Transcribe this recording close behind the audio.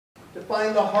to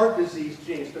find the heart disease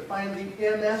genes, to find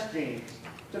the MS genes,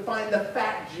 to find the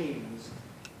fat genes,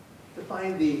 to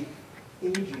find the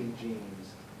aging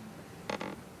genes.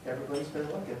 Everybody's been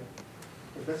looking.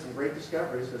 There's been some great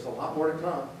discoveries. There's a lot more to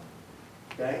come.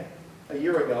 Okay? A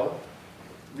year ago,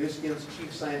 Nu Skin's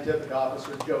chief scientific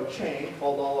officer, Joe Chang,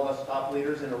 called all of us top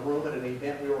leaders in a room at an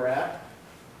event we were at,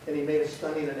 and he made a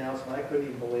stunning announcement. I couldn't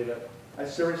even believe it. I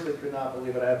seriously could not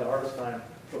believe it. I had the hardest time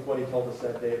with what he told us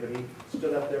that day, but he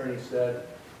stood up there and he said,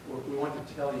 we want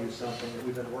to tell you something that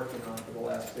we've been working on for the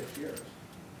last 6 years.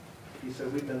 He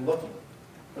said, we've been looking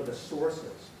for the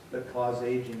sources that cause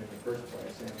aging in the first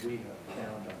place, and we have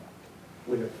found them.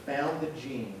 We have found the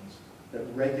genes that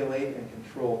regulate and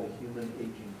control the human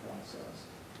aging process.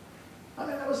 I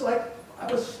mean, I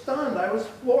was stunned. I was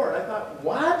floored. I thought,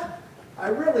 what? I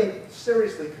really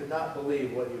seriously could not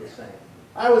believe what he was saying.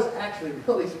 I was actually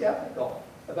really skeptical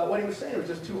about what he was saying. It was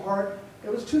just too hard.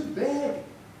 It was too big.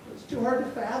 It was too hard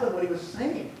to fathom what he was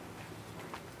saying.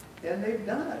 And they've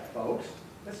done it, folks.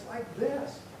 It's like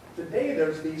this. Today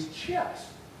there's these chips.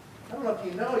 I don't know if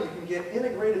you know, you can get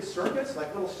integrated circuits,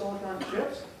 like little silicon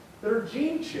chips, that are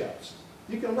gene chips.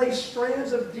 You can lay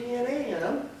strands of DNA in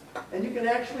them, and you can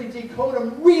actually decode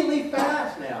them really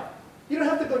fast now. You don't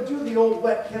have to go do the old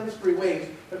wet chemistry ways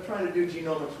of trying to do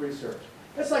genomics research.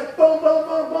 It's like boom, boom,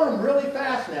 boom, boom, really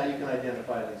fast now you can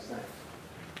identify these things.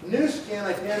 Nu Skin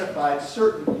identified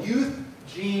certain youth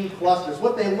gene clusters.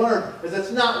 What they learned is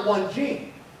it's not one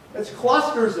gene. It's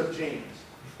clusters of genes.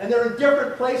 And they're in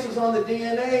different places on the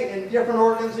DNA in different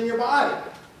organs in your body.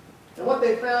 And what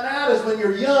they found out is when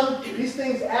you're young, these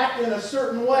things act in a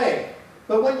certain way.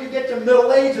 But when you get to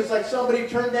middle age, it's like somebody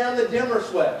turned down the dimmer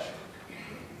switch.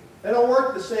 They don't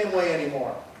work the same way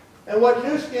anymore. And what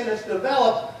Nu Skin has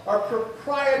developed are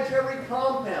proprietary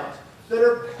compounds that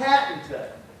are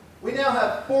patented. We now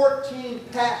have 14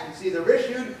 patents either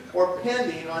issued or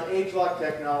pending on age-lock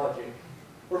technology.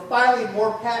 We're filing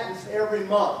more patents every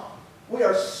month. We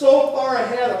are so far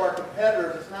ahead of our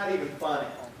competitors, it's not even funny.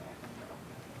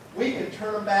 We can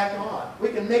turn them back on. We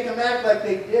can make them act like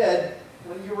they did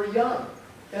when you were young.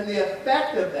 And the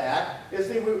effect of that is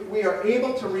that we are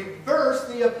able to reverse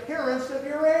the appearance of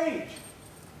your age.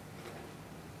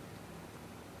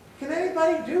 Can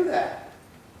anybody do that?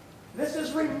 This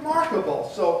is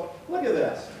remarkable. So look at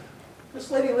this.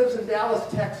 This lady lives in Dallas,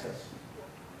 Texas.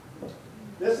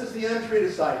 This is the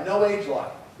untreated side, no age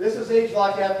lock. This is age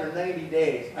lock after 90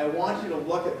 days. I want you to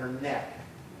look at her neck.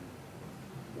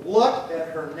 Look at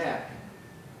her neck.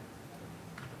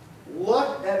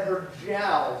 Look at her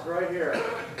jowls right here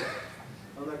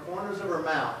on the corners of her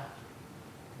mouth.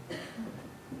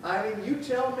 I mean, you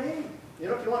tell me. You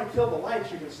know, if you want to kill the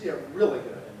lights, you can see it really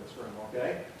good in this room,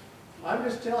 okay? I'm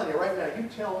just telling you right now, you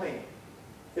tell me.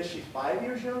 Is she 5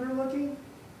 years younger looking?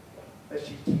 Is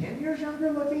she 10 years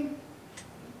younger looking?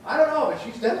 I don't know, but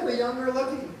she's definitely younger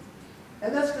looking.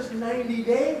 And that's just 90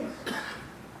 days.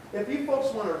 If you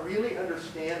folks want to really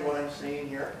understand what I'm saying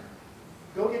here,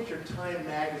 go get your Time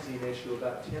magazine issue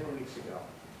about 10 weeks ago.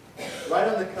 Right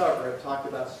on the cover, it talked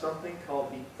about something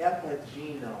called the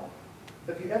epigenome.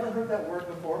 Have you ever heard that word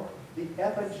before? The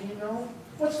epigenome?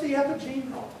 What's the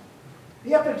epigenome?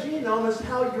 The epigenome is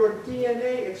how your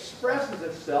DNA expresses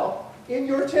itself in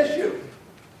your tissue.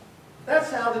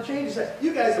 That's how the changes are.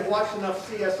 You guys have watched enough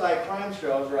CSI crime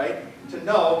shows, right, to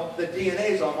know that DNA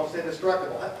is almost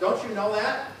indestructible. Don't you know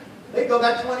that? They go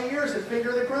back 20 years and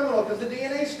finger the criminal because the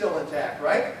DNA is still intact,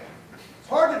 right? It's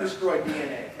hard to destroy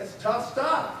DNA. It's tough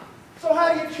stuff. So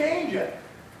how do you change it?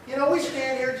 You know, we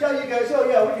stand here and tell you guys, oh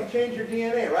yeah, we can change your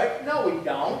DNA, right? No, we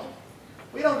don't.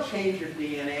 We don't change your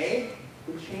DNA.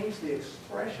 We change the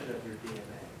expression of your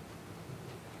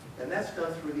DNA. And that's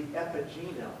done through the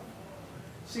epigenome.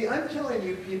 See, I'm telling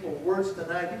you people words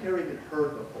tonight you've never even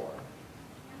heard before.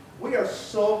 We are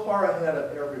so far ahead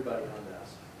of everybody on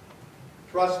this.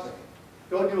 Trust me.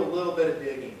 Go do a little bit of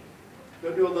digging.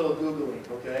 Go do a little Googling,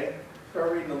 okay?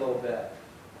 Start reading a little bit.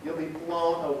 You'll be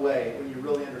blown away when you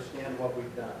really understand what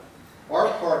we've done. Our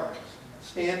partners,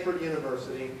 Stanford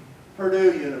University,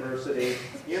 Purdue University,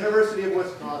 University of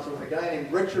Wisconsin, with a guy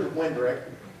named Richard Windrick.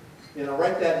 You know,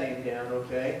 write that name down,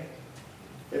 okay?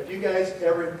 If you guys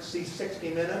ever see 60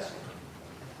 Minutes,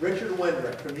 Richard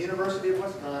Windrick from the University of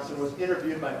Wisconsin was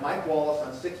interviewed by Mike Wallace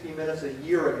on 60 Minutes a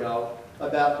year ago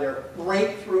about their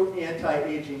breakthrough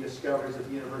anti-aging discoveries at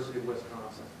the University of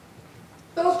Wisconsin.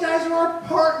 Those guys are our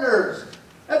partners.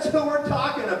 That's who we're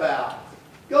talking about.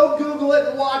 Go Google it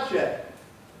and watch it.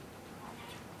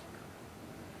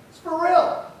 It's for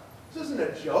real. This isn't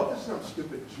a joke. This is some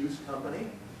stupid juice company.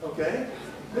 Okay?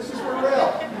 This is for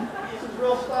real. This is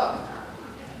real stuff.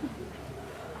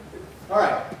 All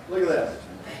right, look at this.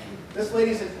 This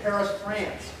lady's in Paris,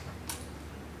 France.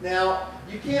 Now,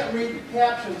 you can't read the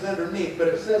captions underneath, but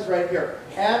it says right here,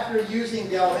 after using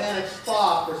galvanic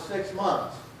spa for 6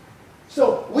 months.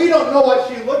 So we don't know what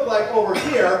she looked like over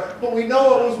here, but we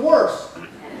know it was worse,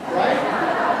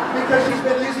 right? Because she's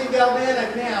been using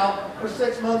galvanic now for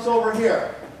 6 months over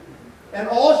here. And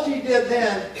all she did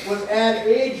then was add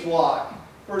age lock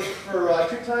for 2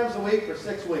 times a week for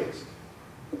 6 weeks.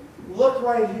 Look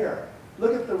right here.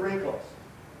 Look at the wrinkles.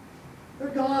 They're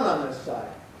gone on this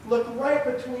side. Look right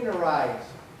between her eyes.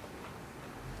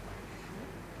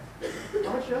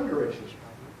 How much younger is she?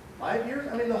 5 years?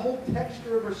 I mean, the whole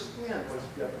texture of her skin was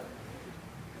different.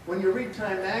 When you read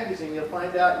Time magazine, you'll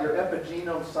find out your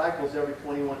epigenome cycles every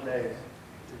 21 days.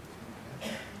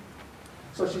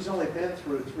 So she's only been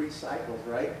through 3 cycles,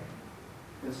 right?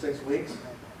 In 6 weeks.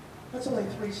 That's only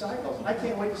 3 cycles. I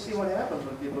can't wait to see what happens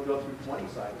when people go through 20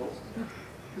 cycles.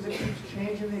 Because it keeps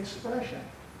changing the expression.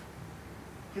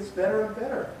 It gets better and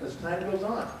better as time goes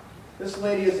on. This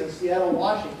lady is in Seattle,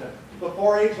 Washington.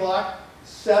 Before age lock,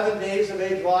 7 days of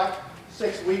age lock,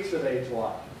 6 weeks of age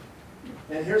lock.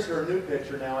 And here's her new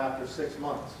picture now after 6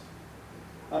 months.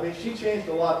 I mean, she changed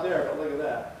a lot there, but look at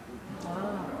that.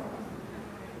 Wow.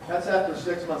 That's after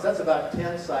 6 months. That's about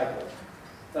 10 cycles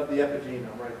of the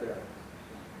epigenome right there.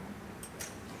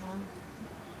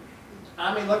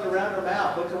 I mean, look around her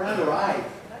mouth. Look around her eyes.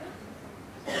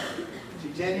 She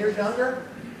 10 years younger?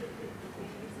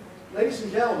 Ladies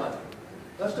and gentlemen,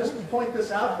 let's just point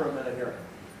this out for a minute here.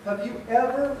 Have you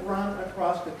ever run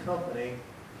across a company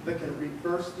that can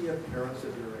reverse the appearance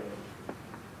of your age?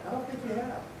 I don't think you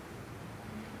have.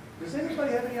 Does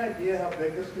anybody have any idea how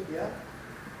big this could get?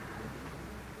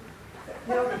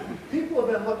 You know, people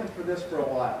have been looking for this for a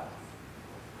while.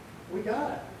 We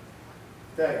got it.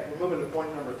 Okay, we're moving to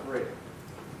point number 3.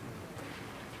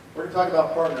 We're going to talk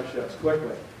about partnerships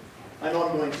quickly. I know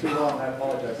I'm going too long. I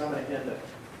apologize. I'm going to end it.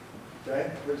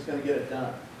 Okay? We're just going to get it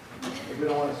done. Because we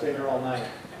don't want to stay here all night.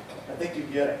 I think you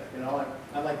get it. You know,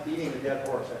 I'm like beating a dead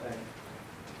horse, I think.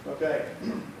 Okay.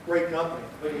 Great company.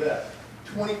 Look at this.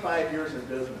 25 years in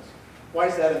business. Why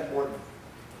is that important?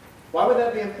 Why would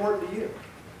that be important to you?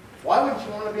 Why wouldn't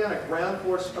you want to be on a ground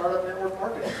floor startup network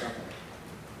marketing company?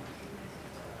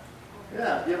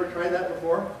 Yeah, have you ever tried that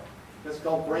before? It's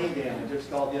called brain damage. It's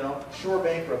called, you know, sure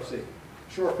bankruptcy,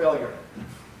 sure failure.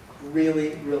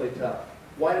 Really, really tough.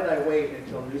 Why did I wait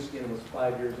until Nu Skin was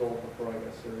 5 years old before I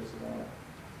got serious about it?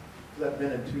 Because I've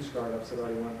been in 2 startups that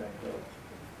already went bankrupt.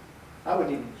 I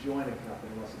wouldn't even join a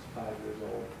company unless it's 5 years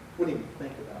old. Wouldn't even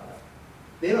think about it.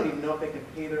 They don't even know if they can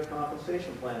pay their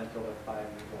compensation plan until they're 5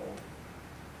 years old.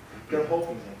 They're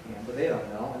hoping they can, but they don't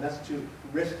know, and that's too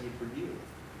risky for you.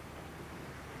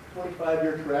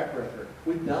 25-year track record.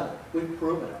 We've done it. We've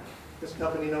proven it. This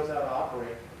company knows how to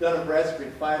operate. Dun &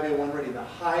 Bradstreet 5A1 rating, the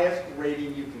highest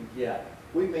rating you can get.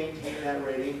 We've maintained that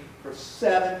rating for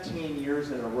 17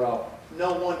 years in a row.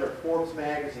 No wonder Forbes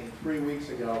magazine 3 weeks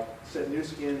ago said Nu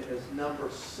Skin is number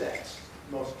 6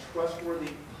 most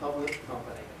trustworthy public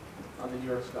company on the New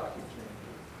York Stock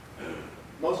Exchange.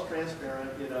 Most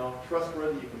transparent, you know,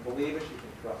 trustworthy. You can believe us, you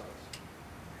can trust us.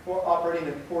 We're operating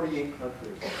in 48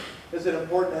 countries. Is it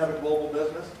important to have a global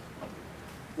business?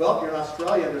 Well, if you're in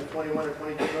Australia and there's 21 or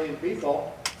 22 million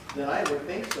people, then I would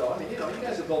think so. I mean, you know, you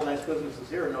guys have built nice businesses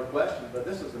here, no question, but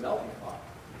this is the melting pot.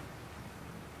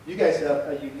 You guys have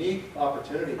a unique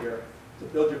opportunity here to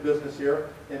build your business here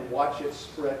and watch it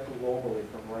spread globally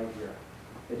from right here.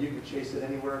 And you can chase it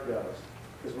anywhere it goes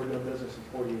because we're doing business in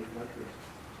 48 countries.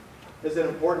 Is it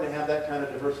important to have that kind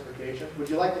of diversification? Would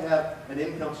you like to have an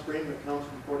income stream that comes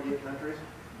from 48 countries?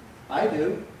 I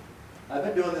do. I've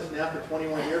been doing this now for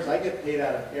 21 years. I get paid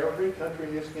out of every country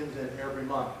Nu Skin's in every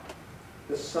month.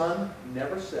 The sun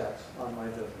never sets on my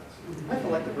business. I feel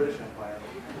like the British Empire.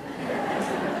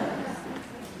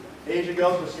 Asia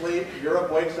goes to sleep,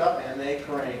 Europe wakes up, and they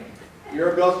crank.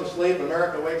 Europe goes to sleep,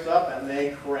 America wakes up, and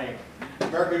they crank.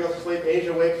 America goes to sleep,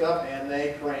 Asia wakes up, and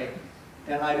they crank.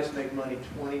 And I just make money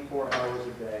 24 hours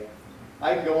a day.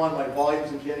 I can go on my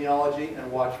volumes in genealogy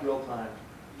and watch real time.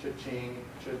 Cha-ching,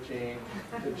 cha-ching,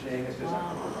 cha-ching. It's just,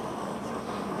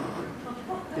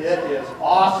 it is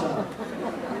awesome.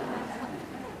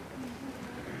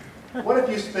 What if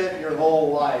you spent your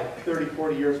whole life, 30,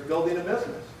 40 years, building a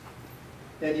business?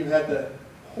 And you had the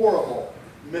horrible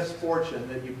misfortune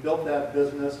that you built that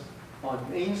business on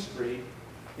Main Street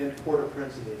in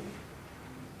Port-au-Prince.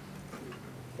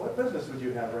 What business would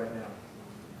you have right now?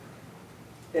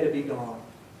 It'd be gone,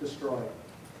 destroyed.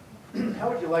 How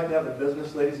would you like to have a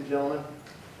business, ladies and gentlemen,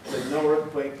 that no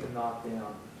earthquake can knock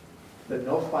down, that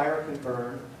no fire can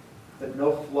burn, that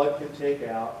no flood can take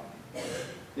out,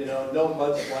 You know, no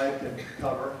mudslide can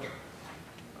cover.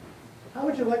 How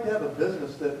would you like to have a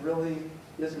business that really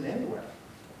isn't anywhere?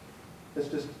 It's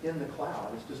just in the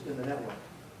cloud. It's just in the network.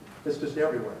 It's just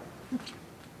everywhere.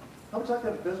 How would you like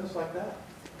to have a business like that?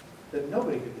 That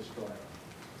nobody could destroy?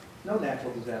 No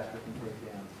natural disaster can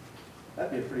take down.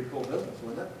 That'd be a pretty cool business,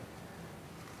 wouldn't it?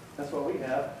 That's what we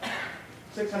have.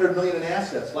 600 million in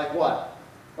assets. Like what?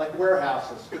 Like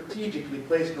warehouses, strategically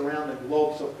placed around the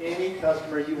globe so any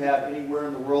customer you have anywhere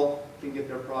in the world can get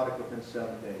their product within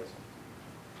 7 days.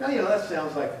 Now, you know, that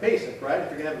sounds like basic, right? If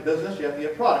you're going to have a business, you have to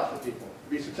get products to people to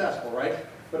be successful, right?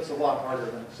 But it's a lot harder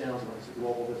than it sounds when it's a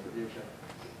global distribution.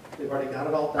 They've already got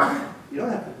it all done. You don't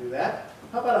have to do that.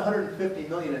 How about 150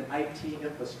 million in IT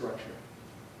infrastructure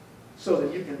so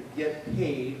that you can get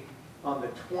paid on the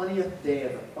 20th day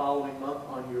of the following month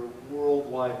on your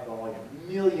worldwide volume?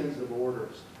 Millions of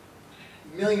orders,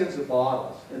 millions of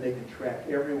bottles, and they can track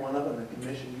every one of them and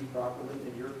commission you properly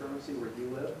in your currency where you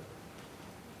live.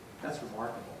 That's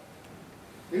remarkable.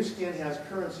 New Skin has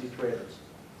currency traders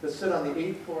that sit on the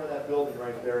 8th floor of that building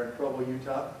right there in Provo,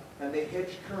 Utah, and they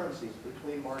hedge currencies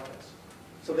between markets.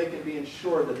 So they can be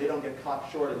ensured that they don't get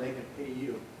caught short and they can pay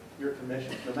you your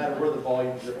commissions, no matter where the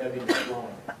volumes are ebbing and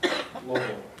flowing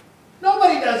globally.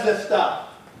 Nobody does this stuff.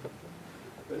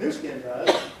 But New Skin does.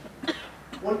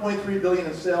 1.3 billion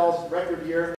in sales, record year.